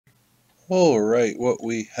Alright, what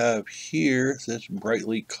we have here, this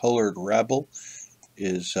brightly colored rabble,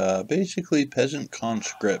 is basically peasant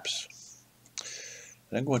conscripts.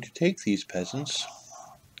 And I'm going to take these peasants,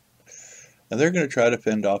 and they're going to try to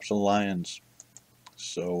fend off some lions.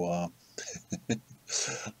 So,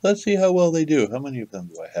 let's see how well they do. How many of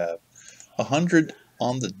them do I have? 100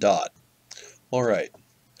 on the dot. Alright.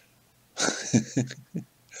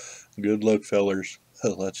 Good luck, fellers.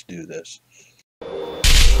 Let's do this.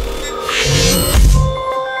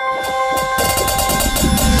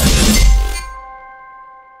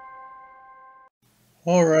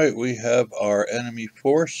 Alright, we have our enemy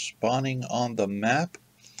force spawning on the map.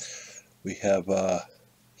 We have a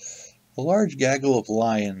large gaggle of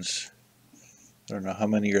lions. I don't know how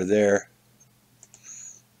many are there.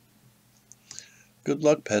 Good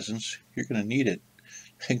luck, peasants. You're going to need it.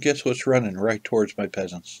 And guess what's running right towards my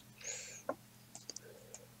peasants?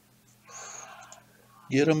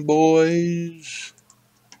 Get 'em, boys.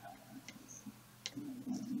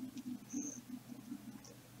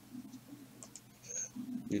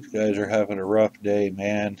 These guys are having a rough day,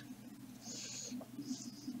 man.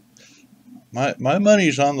 My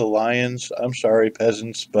money's on the lions. I'm sorry,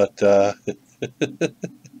 peasants, but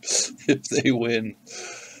if they win,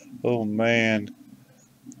 oh man,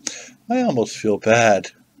 I almost feel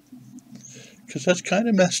bad because that's kind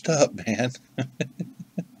of messed up, man.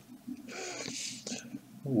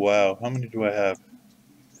 Wow, how many do I have?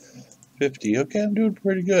 50. Okay, I'm doing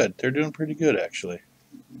pretty good. They're doing pretty good, actually.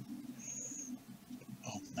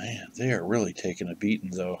 Oh man, they are really taking a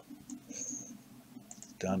beating, though.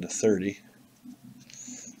 Down to 30.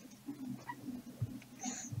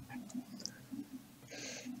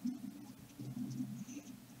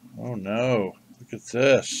 Oh no, look at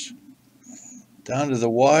this. Down to the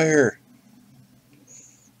wire.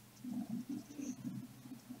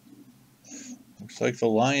 Looks like the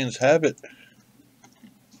lions have it.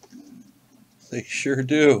 They sure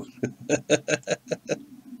do.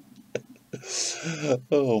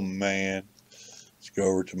 Oh man. Let's go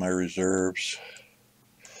over to my reserves.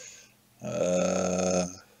 Where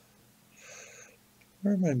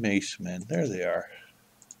are my mace men? There they are.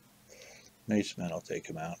 Mace men, I'll take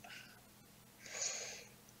them out.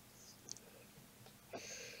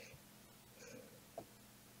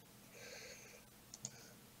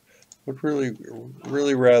 Would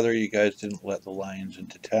really rather you guys didn't let the lions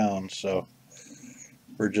into town, so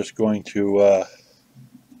we're just going to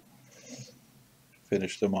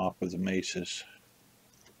finish them off with the maces.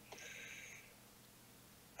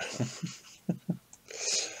 I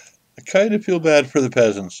kind of feel bad for the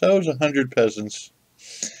peasants. That was 100 peasants.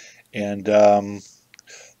 And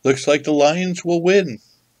looks like the lions will win.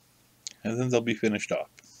 And then they'll be finished off.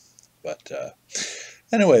 But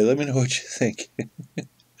anyway, let me know what you think.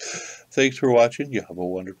 Thanks for watching. You have a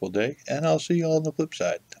wonderful day. And I'll see you all on the flip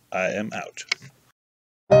side. I am out.